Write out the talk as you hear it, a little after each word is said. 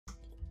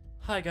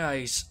Hi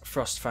guys,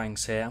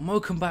 FrostFangs here, and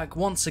welcome back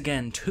once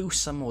again to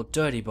some more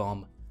Dirty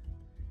Bomb.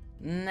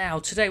 Now,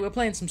 today we're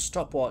playing some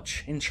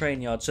Stopwatch in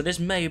Trainyard, so this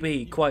may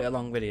be quite a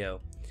long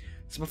video.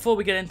 So before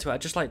we get into it,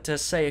 I'd just like to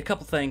say a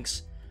couple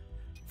things.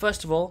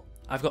 First of all,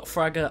 I've got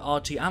Fragger,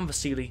 Artie and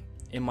Vasily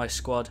in my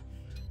squad.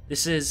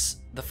 This is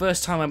the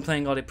first time I'm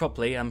playing Artie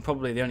properly, and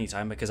probably the only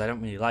time because I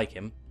don't really like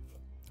him.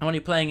 I'm only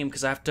playing him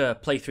because I have to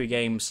play 3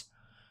 games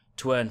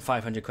to earn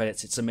 500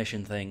 credits. It's a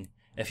mission thing.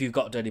 If you've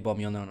got Dirty Bomb,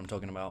 you'll know what I'm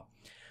talking about.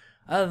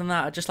 Other than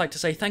that, I'd just like to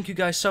say thank you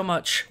guys so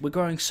much. We're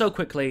growing so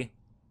quickly,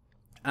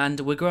 and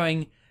we're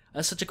growing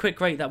at such a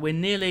quick rate that we're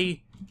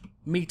nearly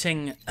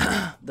meeting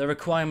the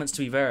requirements to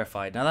be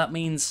verified. Now that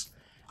means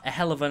a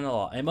hell of a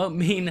lot. It won't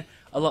mean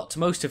a lot to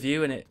most of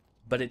you,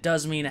 but it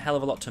does mean a hell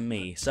of a lot to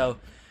me. So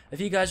if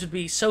you guys would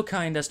be so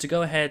kind as to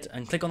go ahead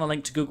and click on the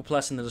link to Google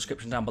Plus in the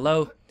description down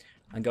below,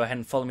 and go ahead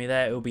and follow me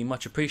there, it would be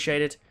much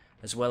appreciated,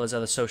 as well as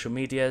other social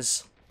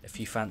medias, if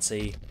you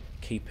fancy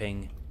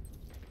keeping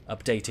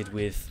updated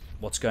with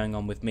what's going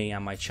on with me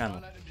and my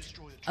channel.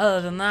 Other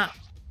than that,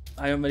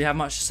 I don't really have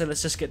much to say.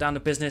 Let's just get down to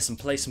business and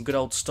play some good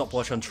old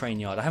Stopwatch on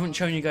Trainyard. I haven't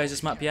shown you guys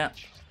this map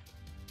yet.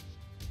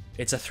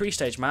 It's a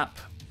 3-stage map.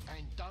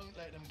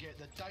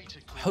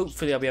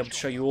 Hopefully I'll be able to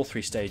show you all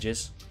 3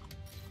 stages.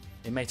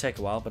 It may take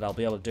a while, but I'll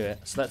be able to do it.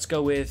 So let's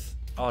go with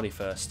Artie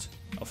first.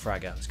 Or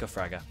Fragger. Let's go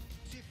Fragger.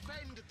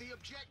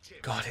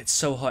 God, it's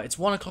so hot. It's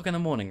 1 o'clock in the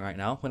morning right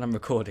now when I'm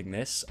recording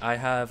this. I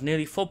have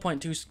nearly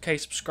 4.2k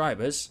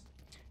subscribers.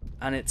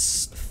 And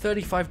it's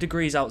 35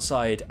 degrees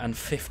outside and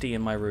 50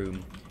 in my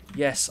room.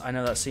 Yes, I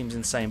know that seems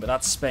insane, but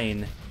that's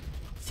Spain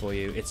for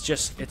you. It's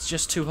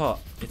just too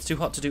hot. It's too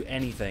hot to do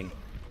anything.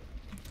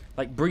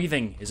 Like,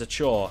 breathing is a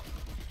chore.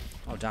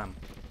 Oh, damn.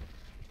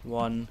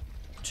 1,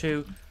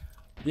 2.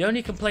 The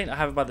only complaint I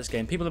have about this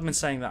game, people have been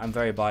saying that I'm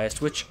very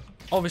biased, which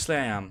obviously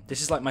I am.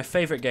 This is like my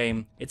favourite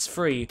game. It's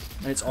free,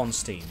 and it's on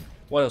Steam.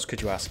 What else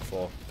could you ask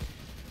for?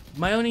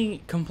 My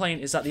only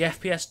complaint is that the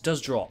FPS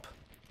does drop.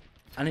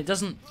 And it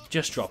doesn't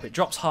just drop, it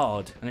drops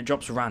hard, and it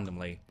drops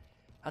randomly.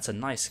 That's a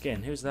nice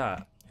skin. Who's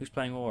that? Who's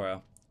playing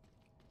Aura?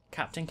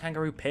 Captain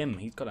Kangaroo Pim.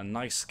 He's got a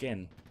nice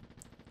skin.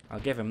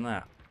 I'll give him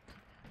that.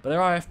 But there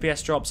are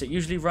FPS drops. It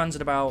usually runs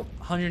at about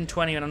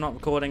 120 when I'm not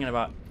recording, and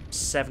about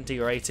 70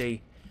 or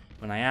 80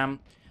 when I am.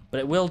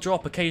 But it will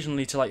drop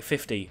occasionally to like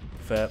 50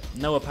 for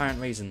no apparent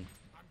reason.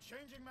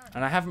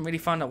 And I haven't really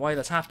found out why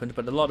that's happened,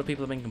 but a lot of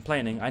people have been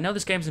complaining. I know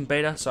this game's in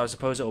beta, so I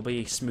suppose it will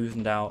be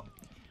smoothened out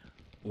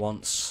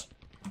once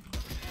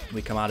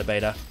we come out of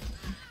beta.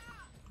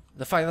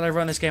 The fact that I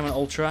run this game on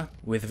Ultra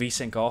with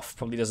VSync off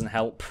probably doesn't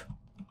help.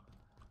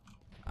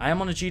 I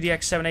am on a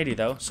GDX 780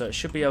 though, so it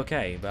should be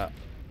okay, but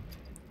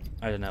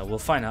I don't know. We'll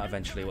find out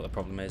eventually what the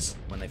problem is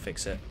when they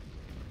fix it.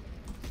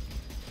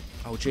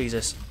 Oh,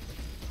 Jesus.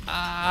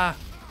 Ah!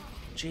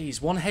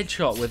 Jeez, 1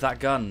 headshot with that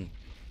gun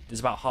is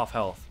about half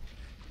health.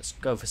 Let's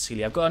go for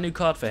Celia. I've got a new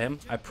card for him.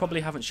 I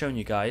probably haven't shown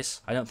you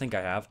guys. I don't think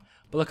I have.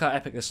 But look how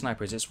epic this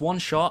sniper is. It's 1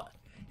 shot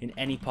in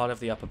any part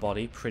of the upper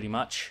body, pretty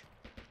much.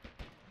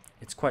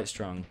 It's quite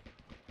strong.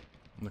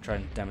 I'm going to try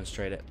and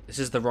demonstrate it. This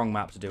is the wrong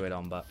map to do it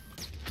on, but...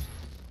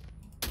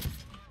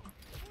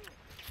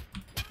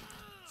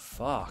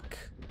 Fuck.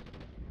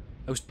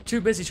 I was too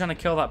busy trying to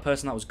kill that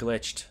person that was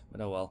glitched, but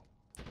oh well.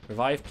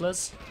 Revive,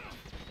 please?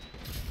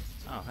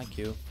 Oh, thank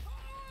you.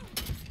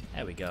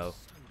 There we go.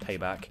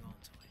 Payback.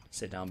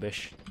 Sit down,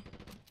 bish.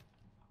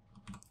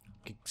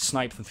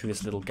 Snipe them through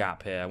this little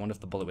gap here. I wonder if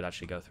the bullet would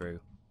actually go through.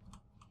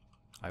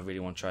 I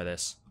really want to try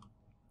this.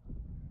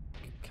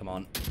 Come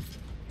on.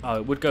 Oh,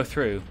 it would go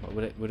through.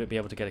 Would it be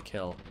able to get a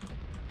kill?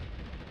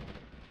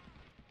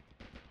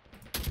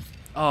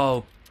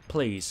 Oh,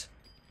 please.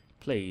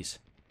 Please.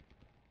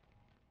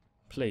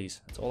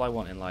 Please. That's all I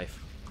want in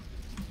life.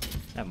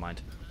 Never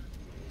mind.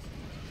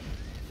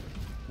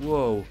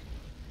 Whoa.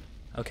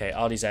 Okay,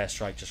 Artie's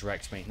airstrike just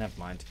wrecked me. Never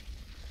mind.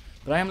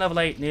 But I am level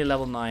 8, near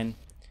level 9.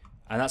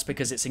 And that's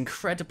because it's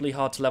incredibly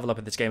hard to level up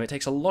in this game. It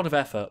takes a lot of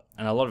effort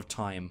and a lot of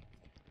time.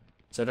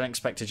 So don't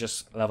expect to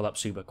just level up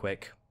super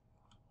quick.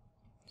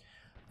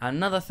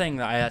 Another thing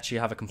that I actually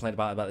have a complaint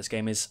about this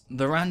game is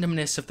the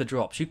randomness of the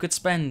drops. You could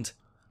spend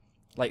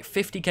like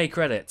 50k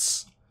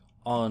credits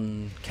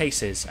on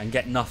cases and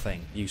get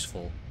nothing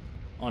useful.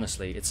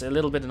 Honestly, it's a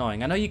little bit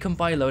annoying. I know you can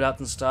buy loadouts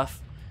and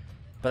stuff,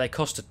 but they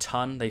cost a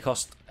ton. They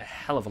cost a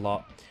hell of a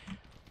lot.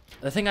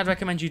 The thing I'd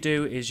recommend you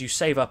do is you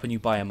save up and you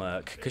buy a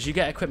merc, because you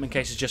get equipment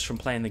cases just from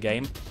playing the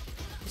game.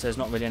 So there's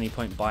not really any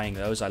point buying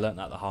those. I learnt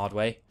that the hard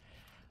way.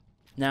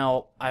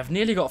 Now, I've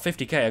nearly got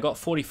 50k, I've got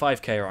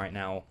 45k right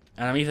now,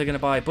 and I'm either going to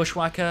buy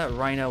Bushwhacker,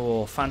 Rhino,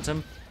 or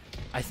Phantom.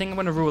 I think I'm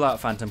going to rule out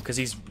Phantom, because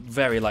he's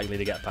very likely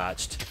to get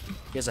patched.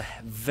 He has a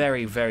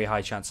very, very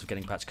high chance of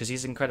getting patched, because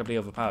he's incredibly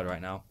overpowered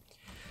right now.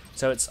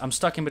 So I'm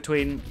stuck in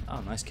between...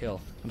 Oh, nice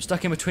kill. I'm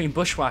stuck in between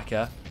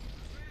Bushwhacker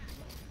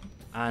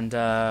and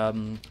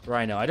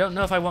Rhino. I don't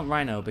know if I want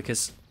Rhino,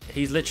 because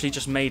he's literally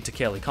just made to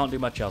kill. He can't do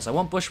much else. I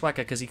want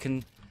Bushwhacker, because he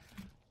can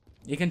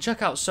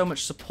chuck out so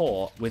much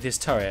support with his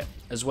turret,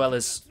 as well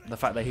as the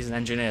fact that he's an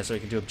engineer so he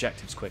can do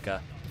objectives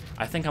quicker.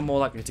 I think I'm more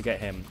likely to get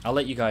him. I'll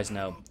let you guys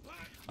know.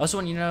 I also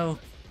want you to know.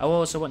 I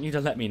also want you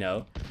to let me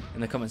know in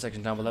the comment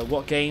section down below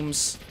what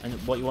games and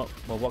what you want.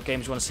 Well, what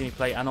games you want to see me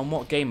play, and on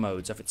what game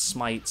modes. If it's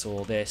Smite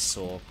or this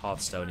or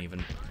Hearthstone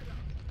even.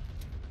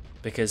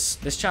 Because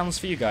this channel's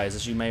for you guys,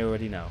 as you may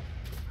already know.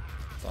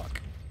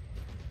 Fuck.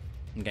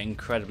 I'm getting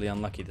incredibly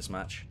unlucky this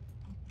match.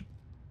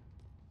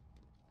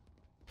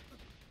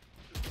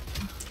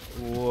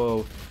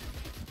 Whoa.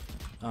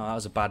 Oh, that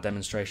was a bad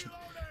demonstration.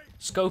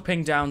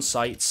 Scoping down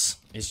sights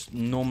is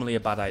normally a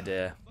bad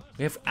idea.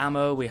 We have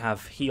ammo, we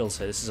have heals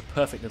here. This is a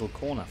perfect little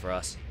corner for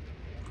us.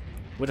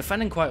 We're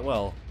defending quite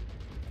well.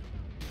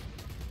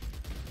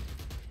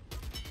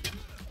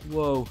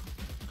 Whoa.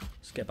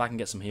 Let's get back and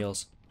get some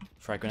heals.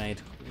 Frag grenade.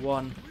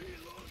 1,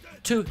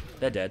 2.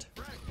 They're dead.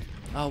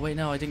 Oh, wait,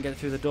 no, I didn't get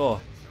through the door.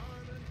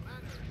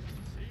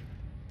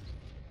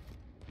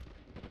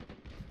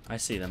 I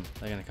see them.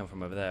 They're going to come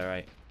from over there,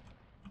 right?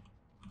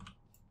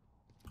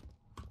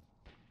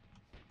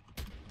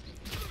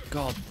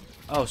 God.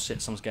 Oh,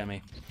 shit, someone's getting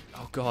me.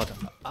 Oh, God.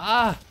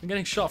 Ah! I'm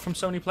getting shot from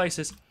so many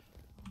places.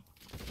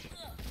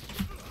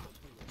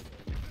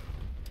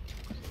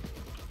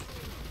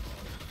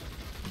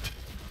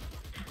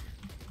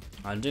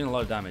 I'm doing a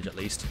lot of damage, at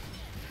least.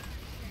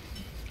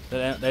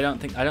 I don't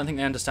think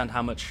they understand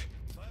how much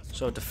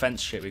sort of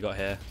defense shit we got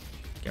here.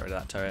 Get rid of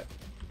that turret.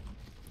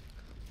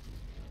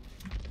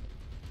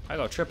 I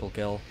got a triple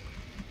kill.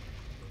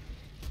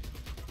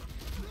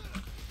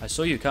 I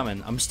saw you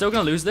coming. I'm still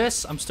gonna lose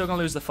this. I'm still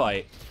gonna lose the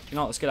fight. You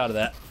know what? Let's get out of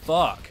there.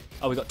 Fuck.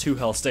 Oh, we got 2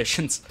 health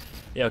stations.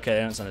 Yeah, okay,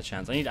 they don't stand a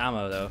chance. I need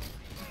ammo though.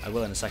 I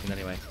will in a second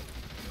anyway.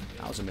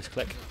 That was a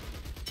misclick.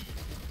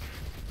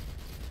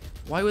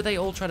 Why would they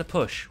all try to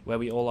push where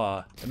we all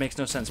are? It makes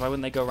no sense. Why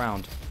wouldn't they go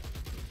around?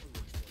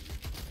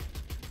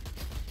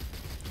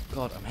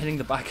 God, I'm hitting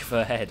the back of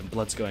her head and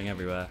blood's going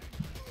everywhere.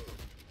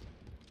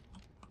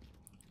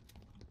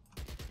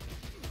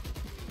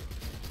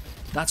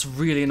 That's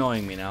really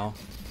annoying me now.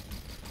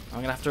 I'm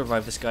gonna have to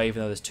revive this guy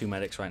even though there's 2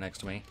 medics right next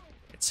to me.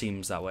 It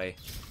seems that way.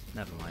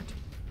 Never mind.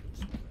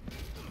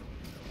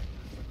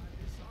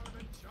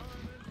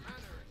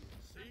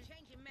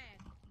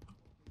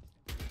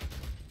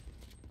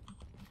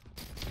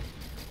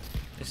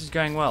 This is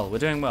going well. We're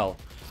doing well.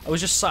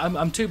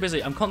 I'm too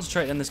busy. I'm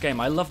concentrating in this game.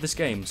 I love this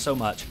game so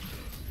much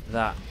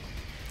that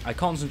I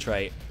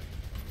concentrate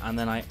and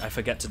then I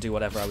forget to do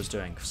whatever I was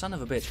doing. Son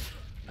of a bitch.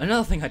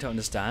 Another thing I don't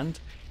understand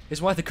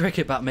is why the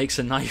cricket bat makes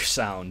a knife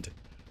sound.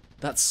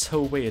 That's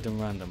so weird and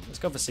random. Let's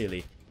go for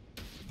Sealy.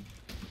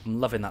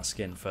 I'm loving that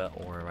skin for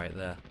Aura right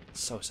there.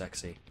 It's so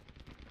sexy.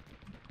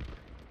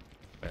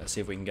 Wait, let's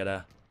see if we can get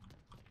a...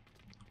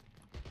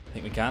 I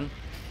think we can.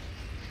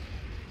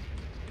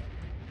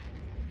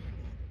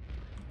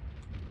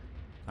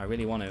 I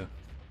really want to.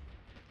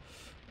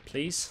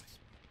 Please?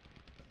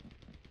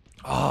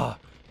 Oh,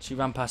 she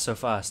ran past so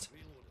fast.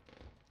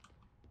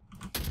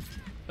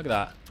 Look at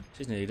that.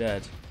 She's nearly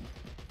dead.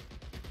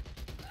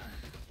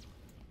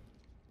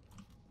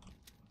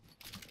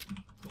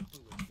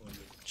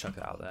 Chuck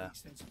it out there.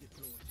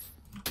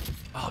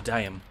 Oh,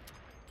 damn.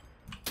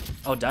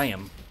 Oh,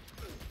 damn.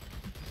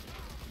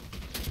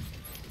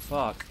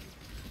 Fuck.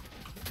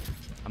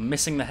 I'm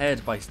missing the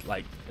head by,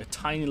 like, a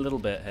tiny little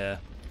bit here.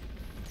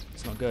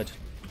 It's not good.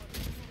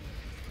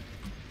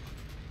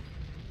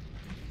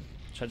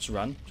 Should I just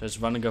run? Should I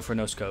just run and go for a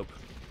no-scope?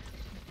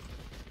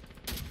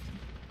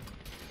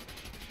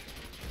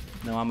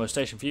 No ammo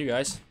station for you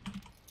guys.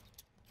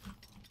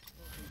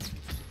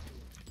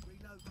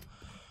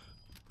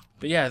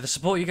 But yeah, the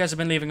support you guys have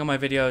been leaving on my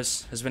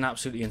videos has been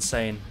absolutely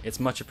insane.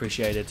 It's much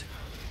appreciated.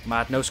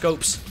 Mad no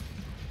scopes.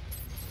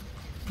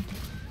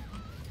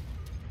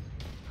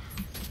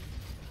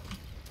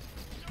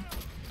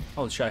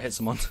 Holy shit, I hit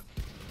someone.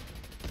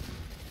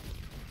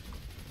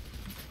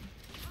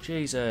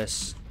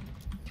 Jesus.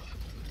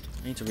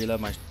 I need to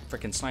reload my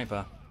freaking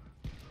sniper.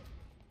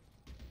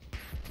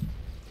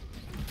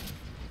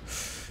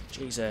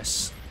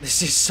 Jesus.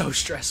 This is so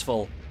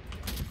stressful.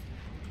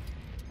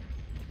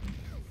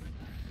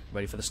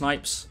 Ready for the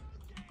snipes.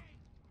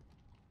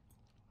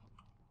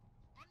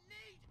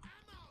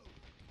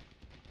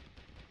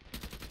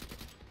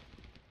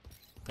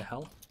 The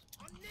hell?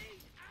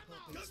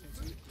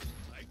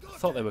 I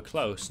thought they were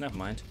close. Never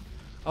mind.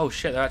 Oh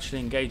shit, they're actually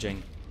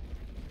engaging.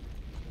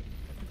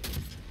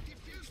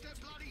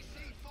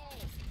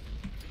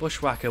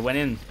 Bushwhacker went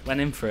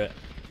in for it.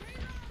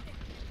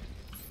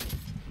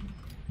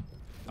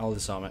 I'll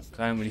disarm it.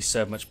 I don't really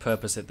serve much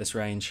purpose at this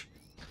range.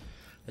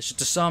 Let's just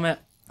disarm it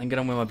and get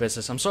on with my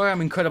business. I'm sorry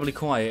I'm incredibly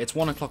quiet. It's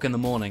 1 o'clock in the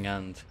morning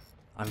and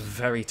I'm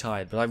very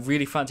tired, but I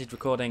really fancied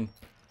recording,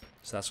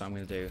 so that's what I'm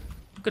going to do.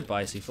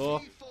 Goodbye,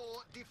 C4.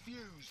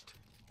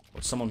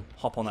 Watch someone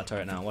hop on that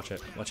turret now. Watch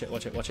it. Watch it.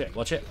 Watch it. Watch it.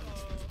 Watch it.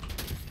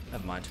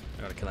 Never mind.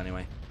 I got a kill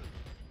anyway.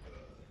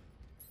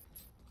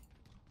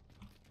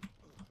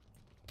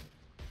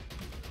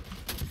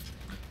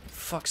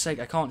 Fuck's sake,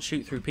 I can't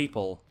shoot through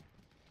people.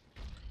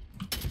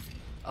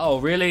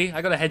 Oh, really?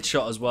 I got a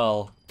headshot as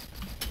well.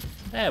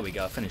 There we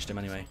go, I finished him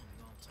anyway.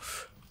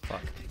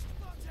 Fuck.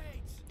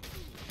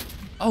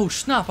 Oh,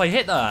 snap, I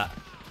hit that!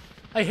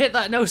 I hit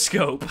that no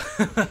scope.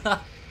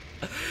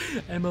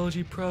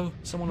 MLG Pro.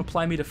 Someone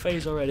apply me to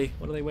phase already.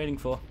 What are they waiting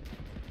for?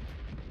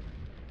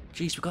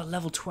 Jeez, we got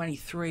level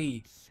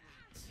 23.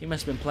 He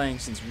must have been playing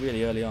since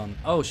really early on.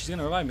 Oh, she's going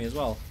to revive me as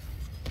well.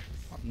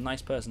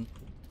 Nice person.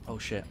 Oh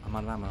shit, I'm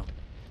out of ammo.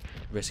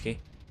 Risky.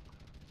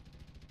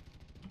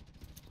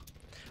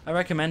 I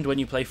recommend when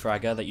you play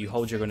Fragger that you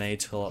hold your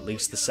grenade till at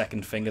least the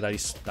second finger that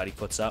he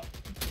puts up.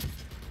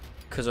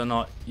 Because or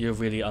not, you're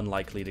really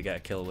unlikely to get a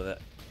kill with it.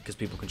 Because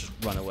people can just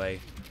run away.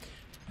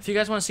 If you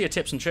guys want to see a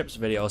tips and trips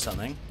video or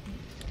something,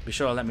 be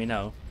sure to let me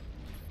know.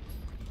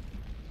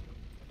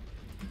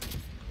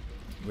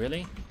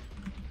 Really?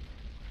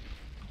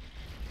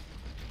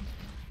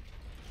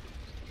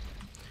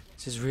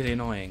 This is really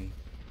annoying.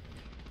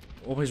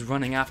 Always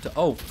running after...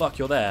 Oh, fuck,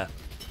 you're there.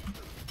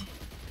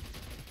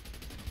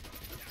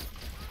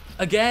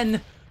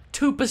 Again!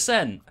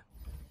 2%!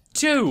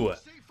 2!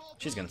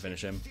 She's gonna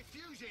finish him.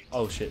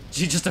 Oh, shit.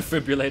 She just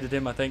defibrillated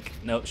him, I think.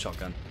 No,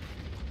 shotgun.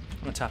 I'm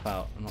gonna tap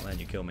out. I'm not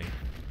letting you kill me.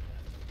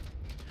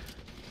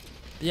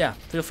 Yeah,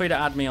 feel free to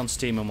add me on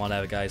Steam and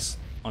whatever, guys.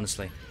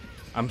 Honestly.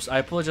 I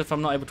apologize if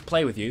I'm not able to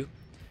play with you,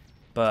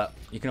 but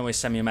you can always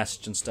send me a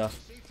message and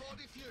stuff.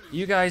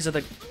 You guys are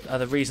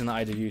the reason that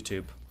I do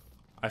YouTube.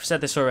 I've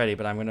said this already,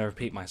 but I'm going to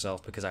repeat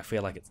myself because I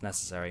feel like it's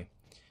necessary.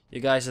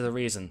 You guys are the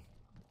reason.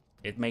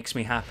 It makes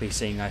me happy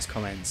seeing nice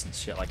comments and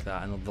shit like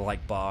that, and the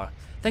like bar.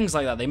 Things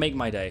like that, they make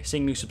my day.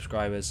 Seeing new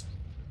subscribers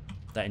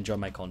that enjoy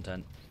my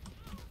content.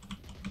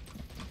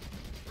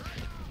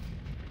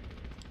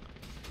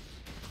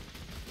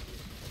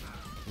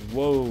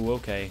 Whoa,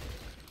 okay.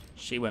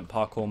 She went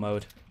parkour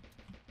mode.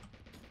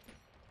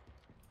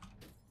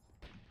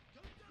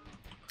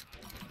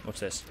 What's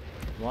this?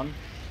 1,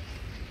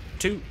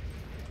 2.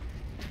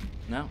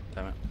 No?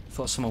 Damn it.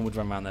 Thought someone would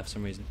run around there for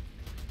some reason.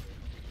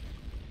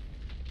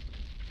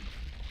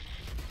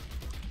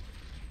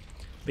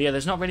 But yeah,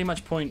 there's not really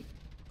much point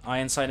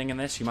iron sighting in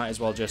this. You might as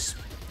well just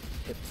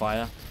hip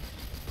fire.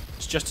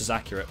 It's just as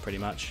accurate, pretty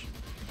much.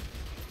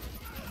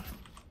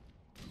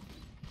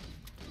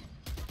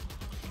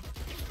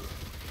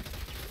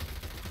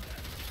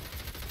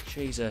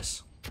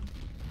 Jesus.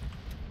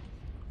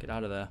 Get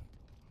out of there.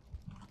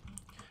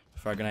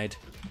 Fire grenade.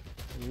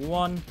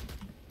 1,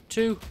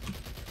 2.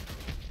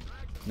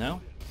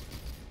 No?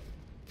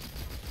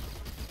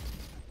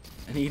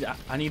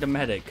 I need a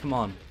medic, come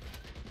on.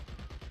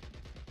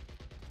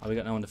 Oh, we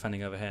got no one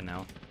defending over here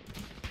now.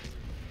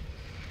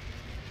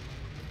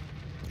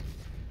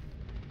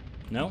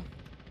 No?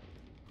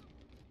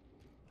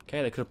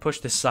 Okay, they could have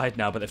pushed this side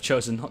now, but they've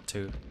chosen not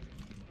to.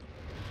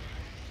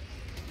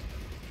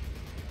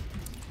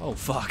 Oh,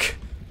 fuck.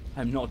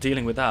 I'm not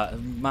dealing with that. A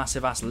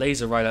massive ass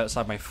laser right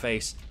outside my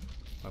face.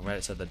 Oh, right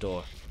outside the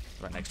door.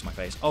 Right next to my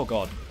face. Oh,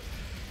 God.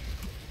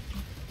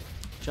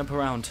 Jump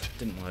around.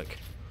 Didn't work.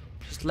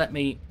 Just let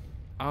me...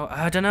 Oh,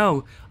 I don't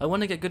know. I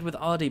want to get good with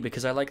Ardy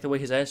because I like the way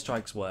his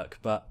airstrikes work,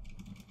 but...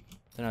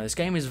 I don't know, this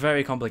game is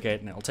very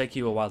complicated and it'll take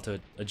you a while to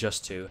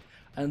adjust to.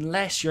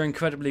 Unless you're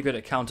incredibly good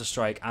at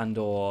Counter-Strike and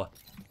or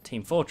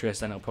Team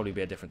Fortress, then it'll probably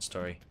be a different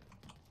story.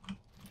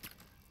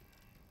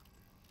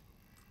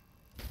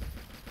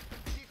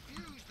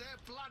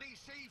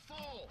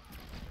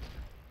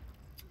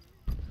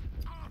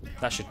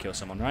 That should kill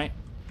someone, right?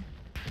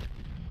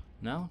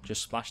 No?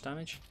 Just splash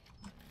damage?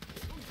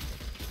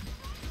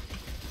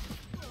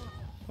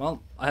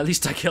 Well, at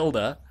least I killed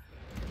her.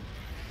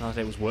 Not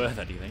that it was worth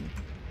anything.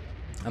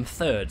 I'm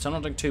third, so I'm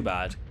not doing too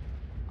bad.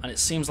 And it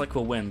seems like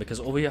we'll win, because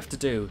all we have to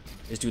do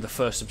is do the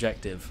first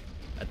objective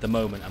at the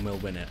moment, and we'll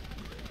win it.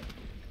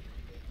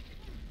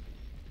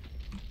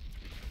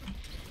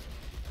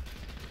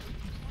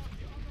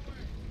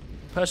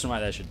 Person right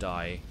there should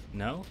die.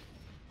 No?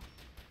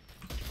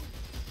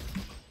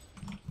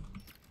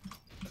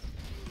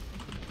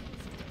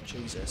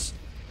 Jesus.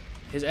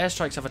 His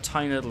airstrikes have a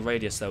tiny little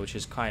radius though, which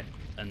is quite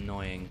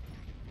annoying.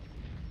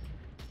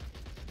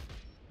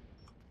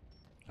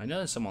 I know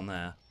there's someone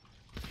there.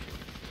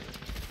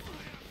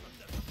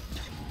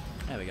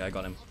 There we go, I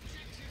got him.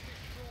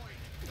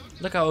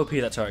 Look how OP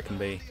that turret can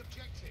be.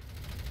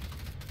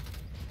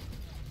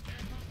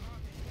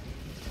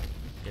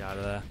 Get out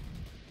of there.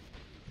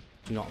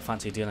 Do not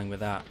fancy dealing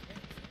with that.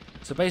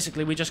 So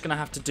basically we're just going to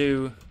have to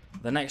do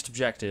the next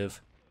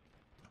objective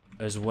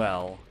as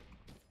well.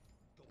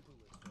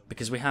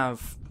 Because we have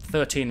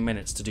 13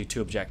 minutes to do 2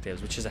 objectives,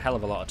 which is a hell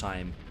of a lot of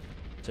time.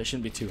 So it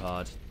shouldn't be too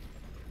hard.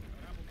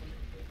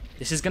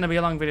 This is going to be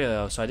a long video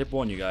though, so I did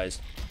warn you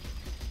guys.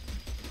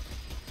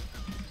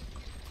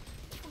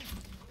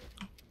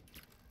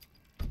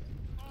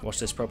 Watch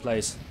this, pro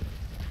plays.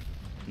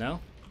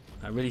 No?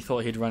 I really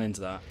thought he'd run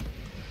into that.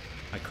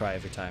 I cry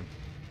every time.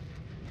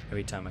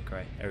 Every time I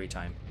cry. Every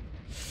time.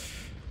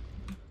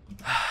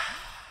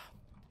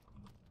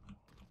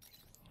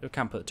 We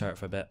can put the turret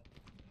for a bit.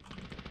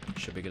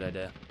 Should be a good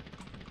idea.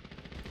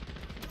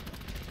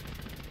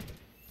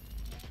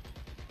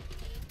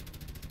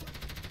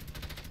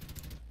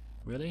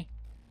 Really?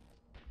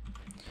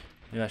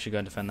 Maybe I should go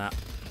and defend that.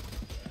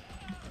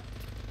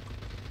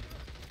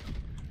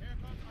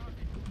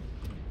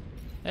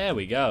 There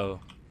we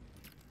go.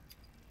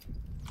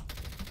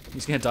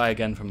 He's gonna die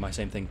again from my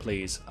same thing,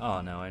 please.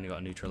 Oh no, I only got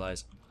to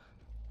neutralize.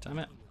 Damn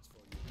it.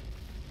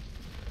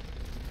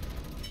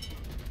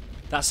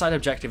 That side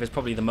objective is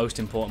probably the most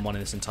important one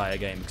in this entire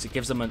game because it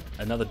gives them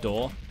another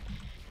door.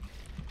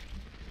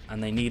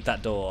 And they need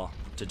that door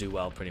to do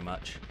well, pretty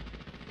much.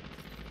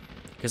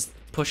 Because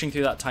pushing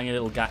through that tiny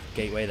little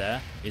gateway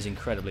there is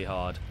incredibly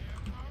hard.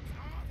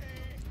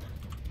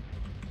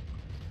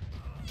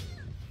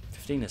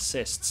 15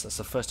 assists. That's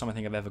the first time I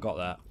think I've ever got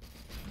that.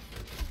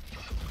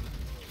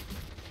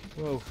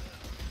 Whoa.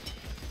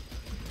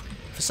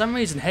 For some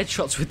reason,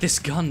 headshots with this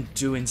gun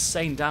do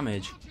insane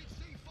damage.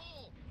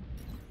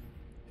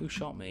 Who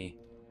shot me?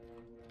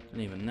 I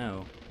don't even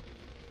know.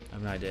 I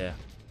have no idea.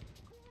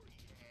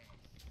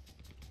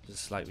 Is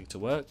this likely to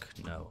work?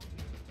 No.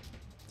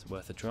 Is it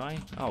worth a try?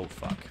 Oh,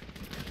 fuck.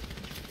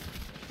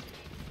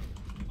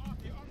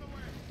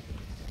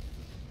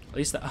 At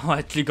least that... Oh, I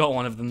actually got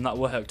one of them that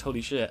worked.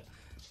 Holy shit.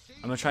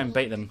 I'm going to try and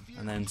bait them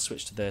and then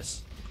switch to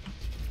this.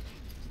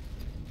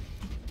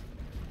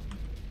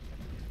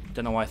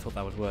 Don't know why I thought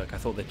that would work. I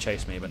thought they'd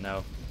chase me, but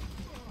no.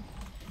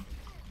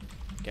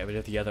 Get rid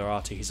of the other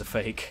RT. He's a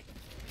fake.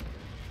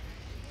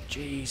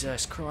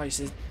 Jesus Christ.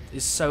 It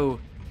is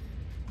so...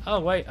 Oh,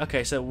 wait.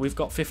 Okay, so we've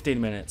got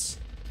 15 minutes.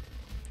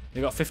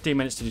 We've got 15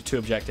 minutes to do 2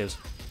 objectives.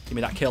 Give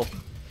me that kill.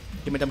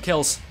 Give me them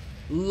kills.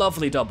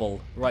 Lovely double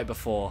right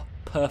before.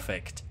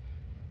 Perfect.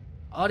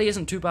 Artie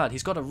isn't too bad.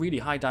 He's got a really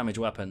high damage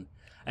weapon.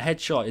 A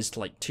headshot is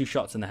like 2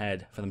 shots in the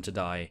head for them to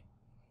die.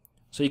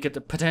 So you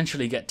could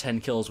potentially get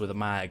 10 kills with a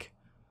mag.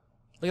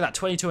 Look at that,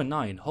 22 and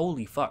 9.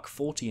 Holy fuck,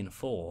 40 and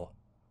 4.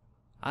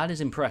 That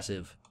is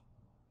impressive.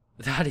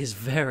 That is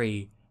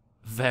very,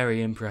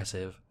 very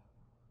impressive.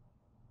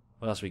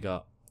 What else we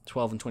got?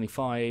 12 and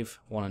 25,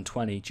 1 and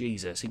 20.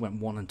 Jesus, he went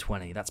 1 and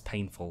 20. That's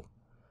painful.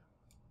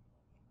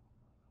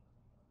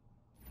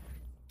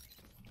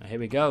 Now, here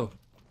we go.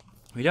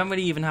 We don't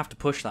really even have to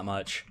push that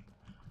much.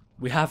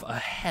 We have a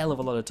hell of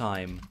a lot of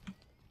time.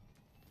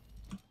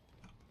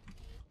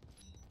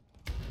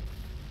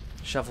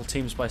 Shuffle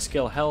teams by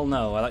skill. Hell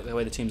no. I like the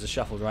way the teams are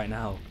shuffled right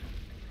now.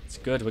 It's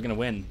good. We're going to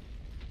win.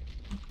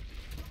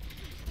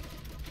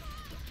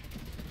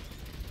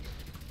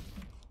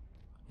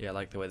 Yeah, I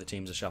like the way the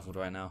teams are shuffled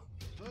right now.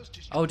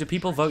 Oh, do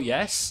people vote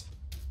yes?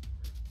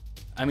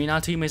 I mean,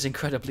 our team is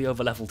incredibly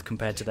overleveled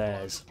compared to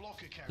theirs.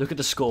 Look at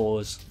the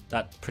scores.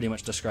 That pretty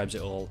much describes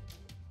it all.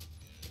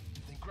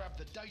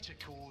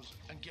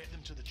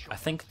 I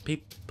think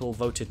people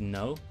voted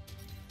no.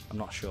 I'm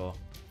not sure.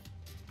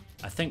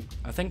 I think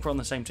we're on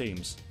the same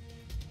teams.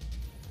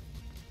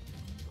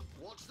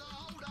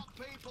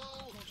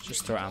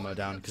 Just throw ammo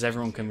down, because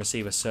everyone can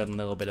receive a certain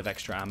little bit of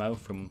extra ammo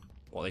from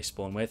what they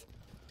spawn with.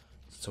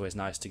 It's always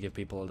nice to give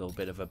people a little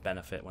bit of a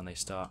benefit when they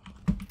start.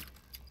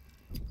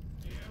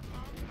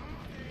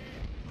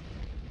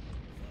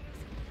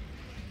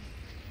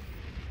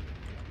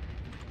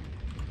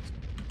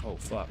 Oh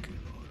fuck.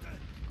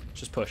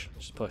 Just push,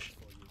 just push.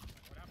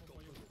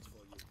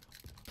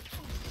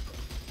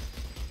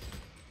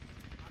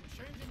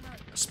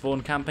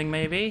 Spawn camping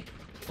maybe?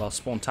 Well,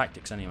 spawn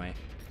tactics anyway.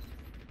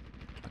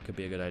 That could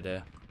be a good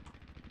idea.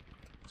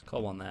 Let's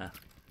call one there.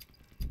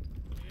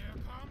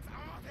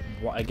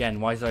 What, again,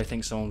 why did I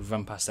think someone would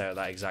run past there at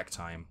that exact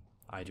time?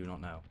 I do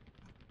not know.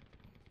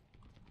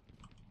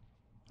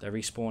 They're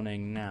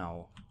respawning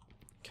now.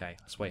 Okay,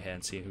 let's wait here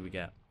and see who we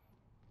get.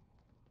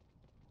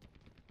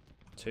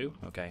 2?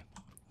 Okay.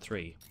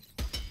 3.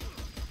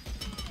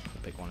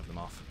 Pick one of them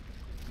off.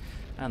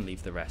 And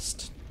leave the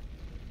rest.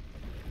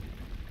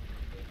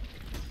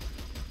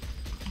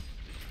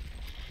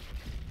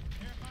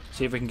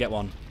 See if we can get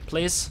one.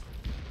 Please?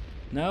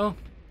 No?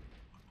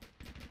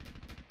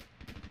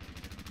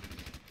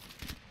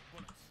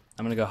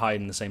 I'm gonna go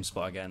hide in the same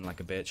spot again like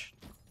a bitch.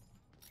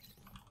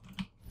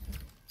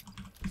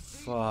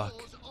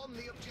 Fuck.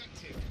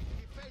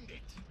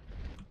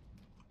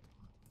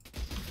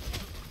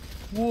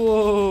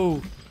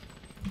 Whoa!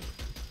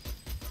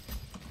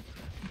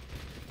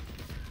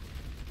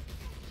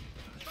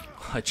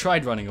 I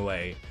tried running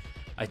away.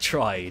 I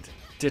tried.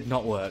 Did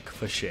not work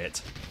for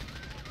shit.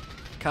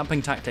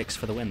 Camping tactics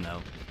for the win,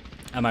 though.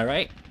 Am I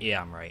right?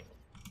 Yeah, I'm right.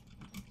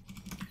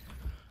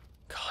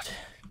 God.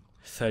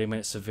 30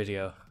 minutes of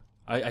video.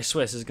 I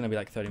swear this is going to be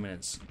like 30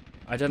 minutes.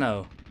 I don't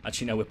know.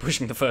 Actually, no, we're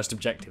pushing the first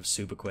objective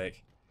super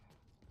quick.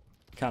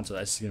 Cancel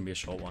that. This is going to be a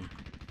short one.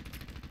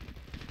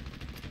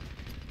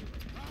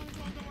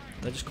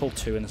 They just called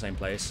 2 in the same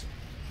place.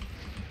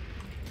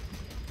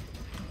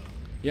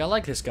 Yeah, I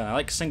like this gun. I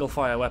like single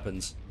fire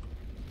weapons.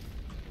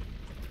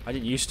 I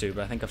didn't used to,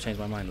 but I think I've changed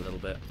my mind a little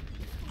bit.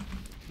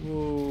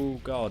 Oh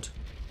god.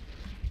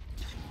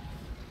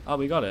 Oh,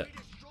 we got it.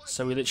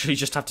 So we literally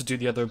just have to do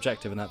the other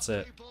objective and that's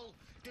it.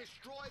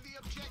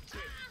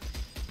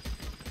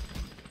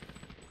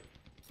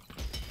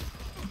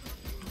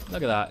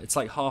 Look at that. It's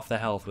like half their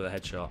health with a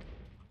headshot.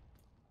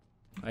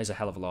 That is a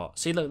hell of a lot.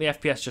 See, look, the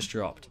FPS just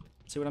dropped.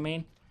 See what I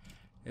mean?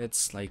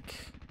 It's like...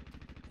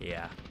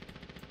 yeah.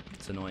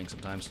 It's annoying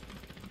sometimes.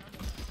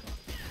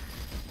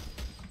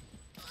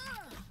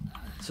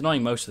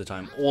 annoying most of the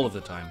time. All of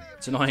the time.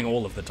 It's annoying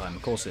all of the time.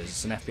 Of course it is.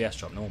 It's an FPS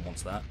drop. No one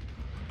wants that.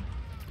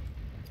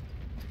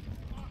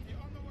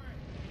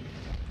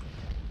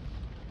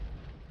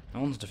 No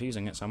one's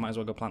defusing it, so I might as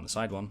well go plant the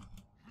side one.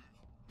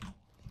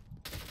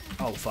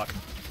 Oh, fuck.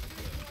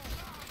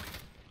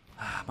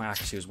 My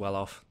accuracy was well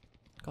off.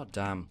 God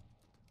damn.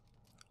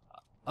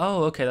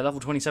 Oh, okay, the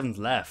level 27's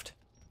left.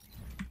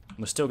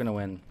 We're still going to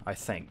win, I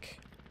think.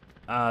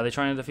 Are they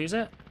trying to defuse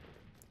it?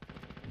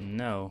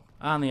 No.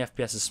 And the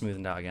FPS is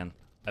smoothened out again.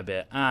 A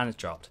bit. And it's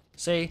dropped.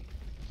 See?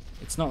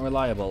 It's not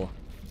reliable.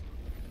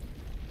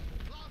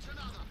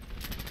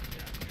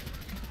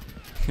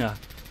 Yeah,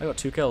 I got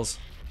 2 kills.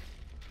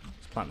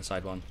 Let's plant the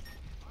side one.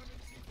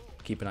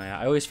 Keep an eye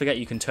out. I always forget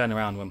you can turn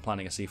around when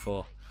planting a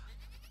C4.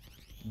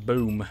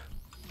 Boom.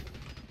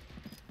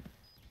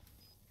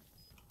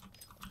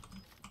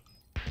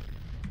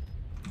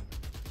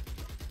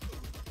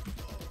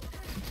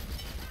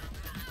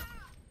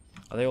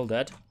 Are they all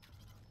dead?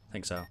 I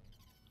think so.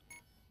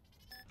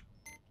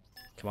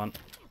 Come on.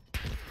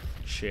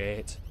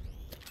 Shit.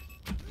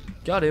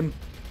 Got him.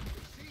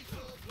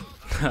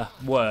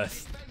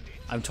 Worth.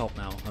 I'm top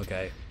now.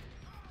 Okay.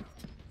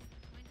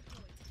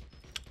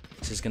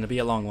 This is going to be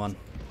a long one.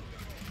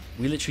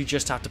 We literally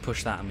just have to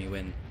push that and we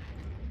win.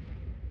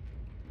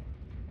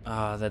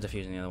 Ah, they're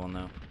defusing the other one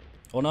though.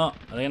 Or not.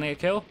 Are they going to get a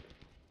kill?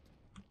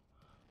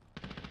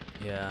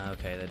 Yeah,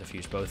 okay, they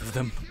defused both of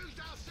them.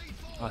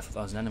 Oh, I thought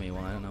that was an enemy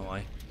one, I don't know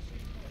why.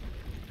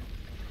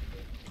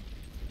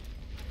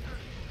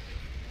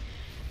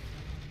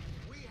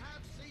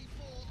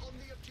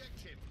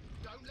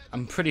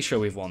 I'm pretty sure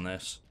we've won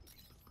this.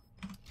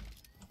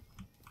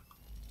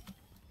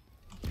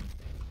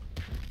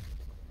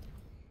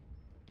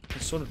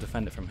 Let's sort of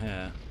defend it from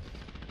here.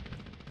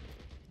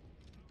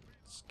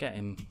 Let's get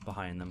him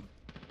behind them.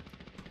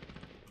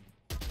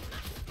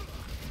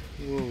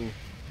 Whoa.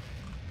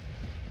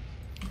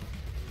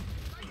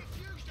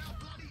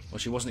 Well,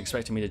 she wasn't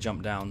expecting me to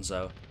jump down,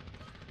 so...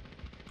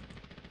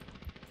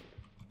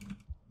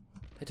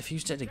 They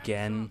defused it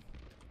again.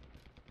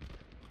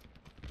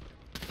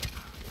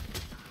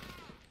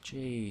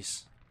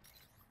 Jeez.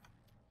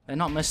 They're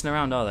not messing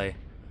around, are they?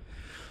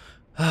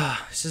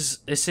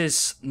 This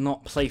is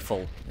not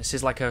playful. This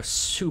is like a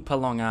super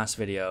long-ass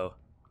video.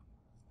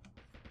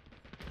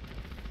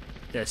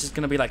 Yeah, this is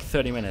gonna be like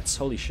 30 minutes.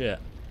 Holy shit.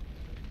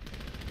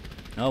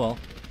 Oh well.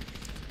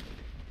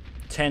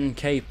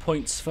 10k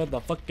points for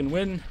the fucking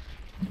win.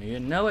 You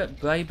know it,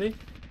 baby.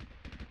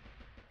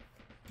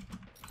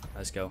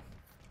 Let's go.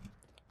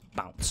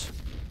 Bounce.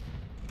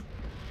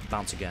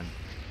 Bounce again.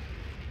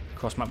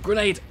 Cross map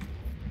grenade.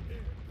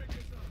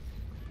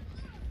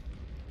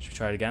 Should we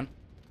try it again?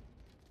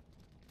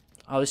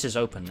 Oh, this is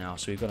open now,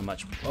 so we've got a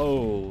much...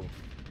 Oh.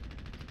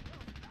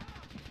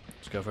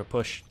 Let's go for a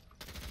push.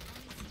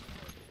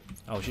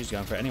 Oh, she's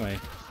going for it anyway.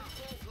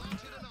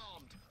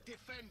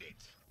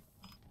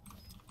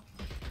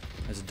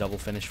 There's a double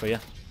finish for you.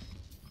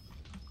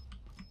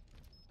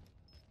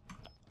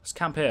 Let's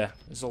camp here.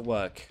 This will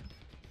work.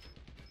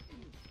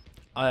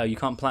 Oh, you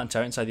can't plant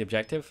turret inside the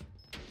objective?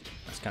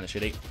 That's kind of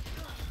shitty.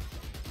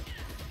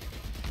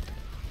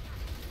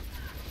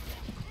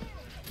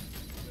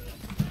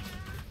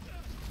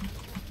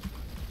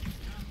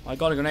 I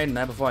got a grenade in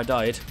there before I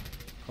died.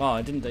 Oh,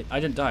 I didn't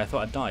die. I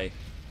thought I'd die.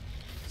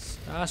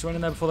 Let's run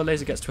in there before the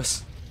laser gets to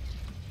us.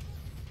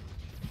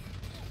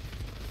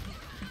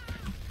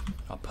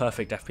 Oh,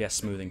 perfect FPS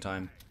smoothing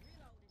time.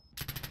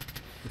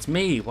 It's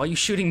me. Why are you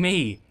shooting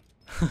me?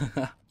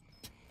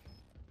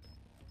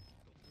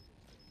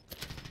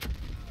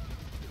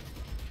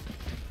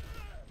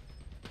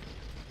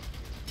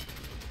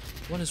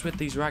 What is with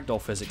these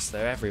ragdoll physics?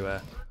 They're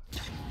everywhere.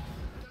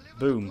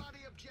 Boom.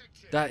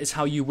 That is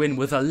how you win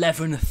with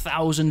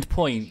 11,000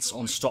 points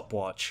on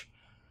Stopwatch.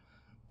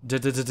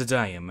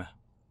 Damn.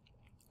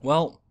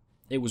 Well,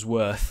 it was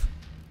worth.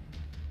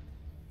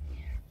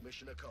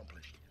 Mission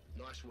accomplished.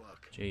 Nice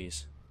work.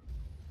 Jeez.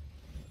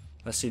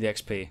 Let's see the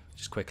XP,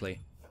 just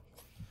quickly.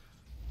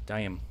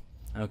 Damn.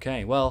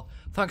 Okay, well,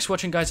 thanks for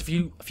watching, guys. If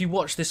you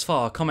watched this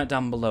far, comment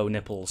down below,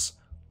 nipples.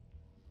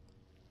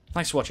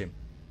 Thanks for watching.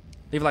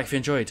 Leave a like if you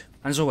enjoyed.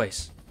 And as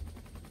always,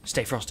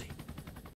 stay frosty.